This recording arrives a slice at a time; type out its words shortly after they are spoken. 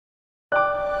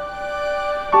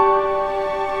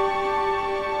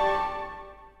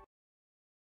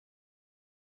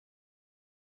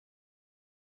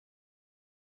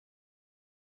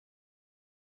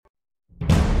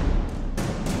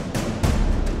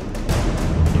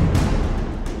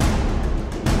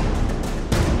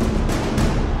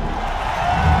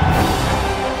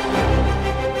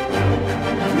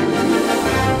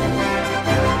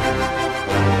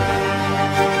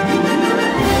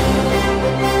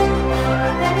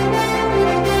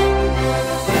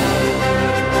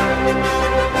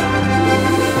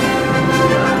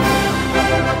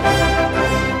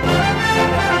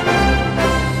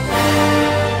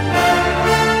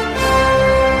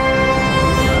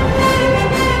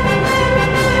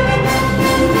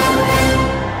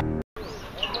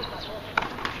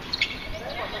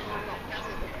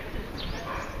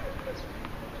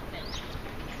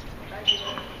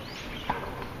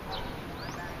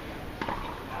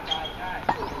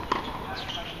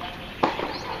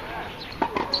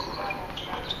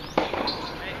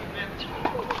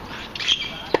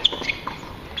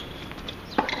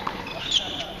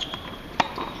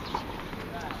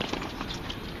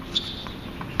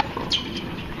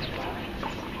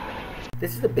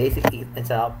This is the basic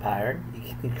inside-out pattern. You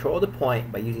can control the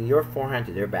point by using your forehand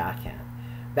to their backhand.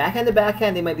 Backhand to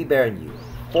backhand, they might be better than you.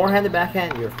 Forehand to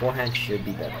backhand, your forehand should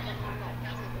be better.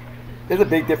 There's a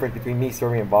big difference between me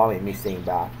serving and volley and me staying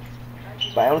back.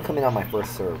 But I only come in on my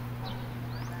first serve.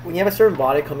 When you have a certain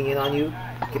volley coming in on you,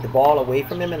 get the ball away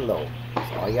from him and low.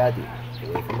 That's all you gotta do. Get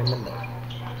away from him and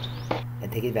low.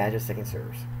 And take advantage of second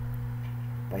serves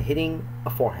by hitting a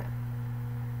forehand.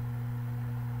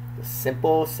 The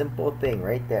simple thing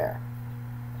right there.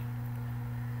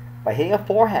 By hitting a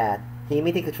forehand, he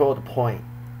may take control of the point.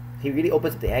 He really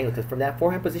opens up the angle because from that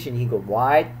forehand position, he can go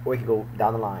wide or he can go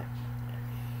down the line.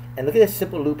 And look at this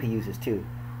simple loop he uses too.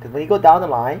 Because when you go down the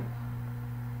line,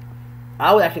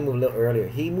 I would actually move a little earlier.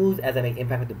 He moves as I make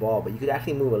impact with the ball, but you could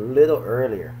actually move a little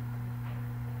earlier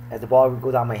as the ball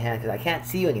goes out of my hand because I can't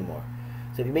see you anymore.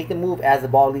 So if you make the move as the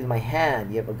ball leaves my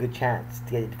hand, you have a good chance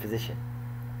to get into position.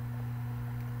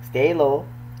 Stay low,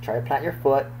 try to plant your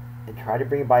foot, and try to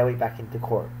bring your body weight back into the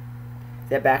court. See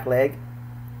that back leg?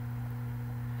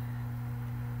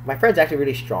 My friend's actually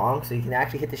really strong, so he can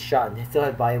actually hit the shot and still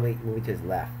have body weight moving to his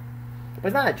left. But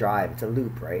it's not a drive, it's a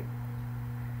loop, right?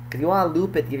 Because you want to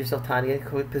loop it to give yourself time to get in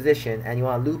quick position, and you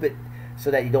want to loop it so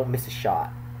that you don't miss a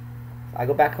shot. So I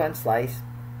go backhand slice.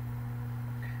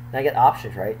 Now I get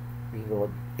options, right? You can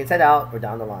go inside out or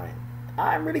down the line.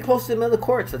 I'm really close to the middle of the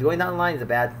court, so going down the line is a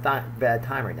bad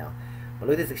time right now. But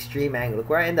look at this extreme angle. Look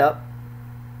where I end up.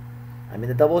 I'm in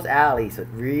the doubles alley, so it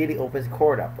really opens the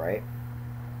court up, right?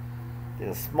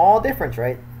 There's a small difference,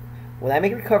 right? When I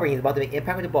make a recovery, he's about to make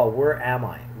impact with the ball. Where am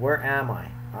I? Where am I?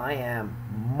 I am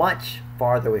much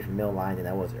farther away from middle line than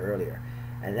I was earlier.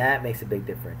 And that makes a big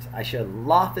difference. I should have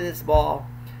lofted this ball.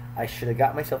 I should have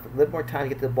got myself a little more time to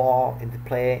get the ball into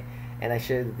play. And I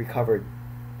should have recovered.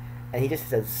 And he just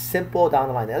says simple down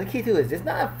the line. The other key too is this is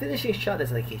not a finishing shot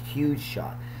that's like a huge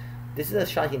shot. This is a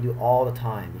shot he can do all the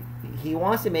time. He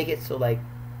wants to make it so like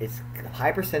it's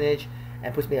high percentage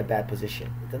and puts me in a bad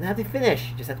position. It doesn't have to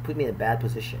finish, it just has to put me in a bad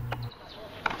position.